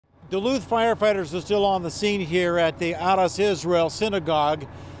Duluth firefighters are still on the scene here at the Adas Israel synagogue.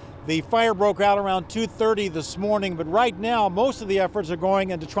 The fire broke out around 2:30 this morning, but right now most of the efforts are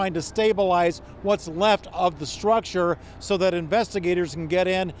going into trying to stabilize what's left of the structure so that investigators can get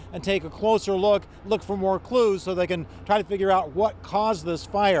in and take a closer look for more clues so they can try to figure out what caused this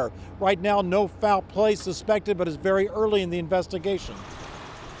fire. Right now, no foul play suspected, but it's very early in the investigation.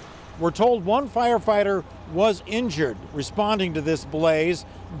 We're told one firefighter was injured responding to this blaze,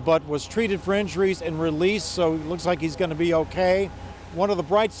 but was treated for injuries and released, so it looks like he's going to be okay. One of the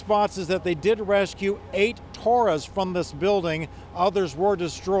bright spots is that they did rescue 8 Torahs from this building. Others were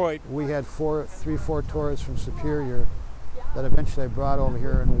destroyed. We had four Torahs from Superior that eventually I brought over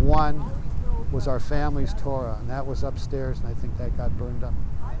here, and one was our family's Torah, and that was upstairs, and I think that got burned up,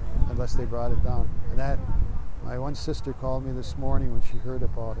 unless they brought it down. And that, my one sister called me this morning when she heard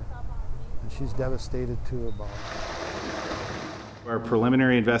about it, and she's devastated too about it. Our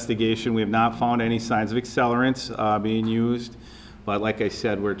preliminary investigation, we have not found any signs of accelerants being used. But like I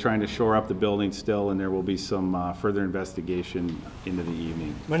said, we're trying to shore up the building still, and there will be some further investigation into the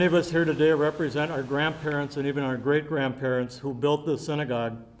evening. Many of us here today represent our grandparents and even our great-grandparents who built this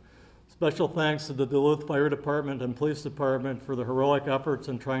synagogue. Special thanks to the Duluth Fire Department and Police Department for the heroic efforts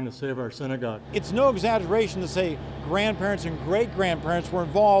in trying to save our synagogue. It's no exaggeration to say grandparents and great-grandparents were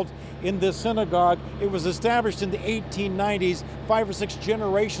involved in this synagogue. It was established in the 1890s, 5 or 6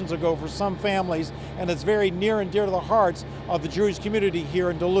 generations ago for some families, and it's very near and dear to the hearts of the Jewish community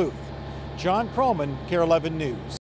here in Duluth. John Croman, KARE 11 News.